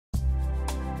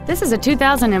This is a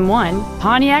 2001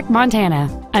 Pontiac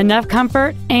Montana. Enough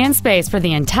comfort and space for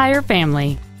the entire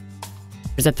family.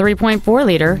 There's a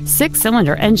 3.4-liter,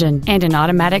 6-cylinder engine and an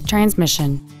automatic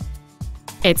transmission.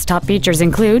 Its top features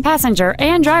include passenger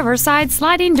and driver side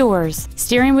sliding doors,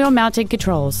 steering wheel mounted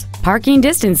controls, parking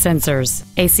distance sensors,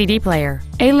 a CD player,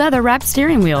 a leather-wrapped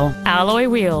steering wheel, alloy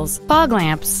wheels, fog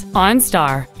lamps,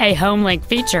 OnStar, a home link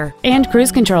feature, and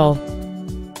cruise control.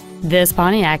 This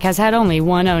Pontiac has had only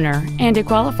one owner, and it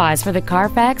qualifies for the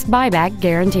Carfax buyback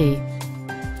guarantee.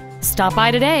 Stop by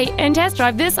today and test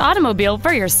drive this automobile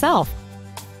for yourself.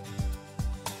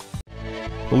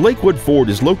 Lakewood Ford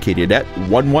is located at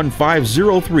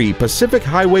 11503 Pacific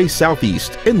Highway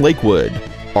Southeast in Lakewood.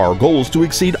 Our goal is to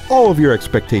exceed all of your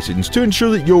expectations to ensure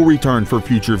that you'll return for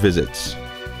future visits.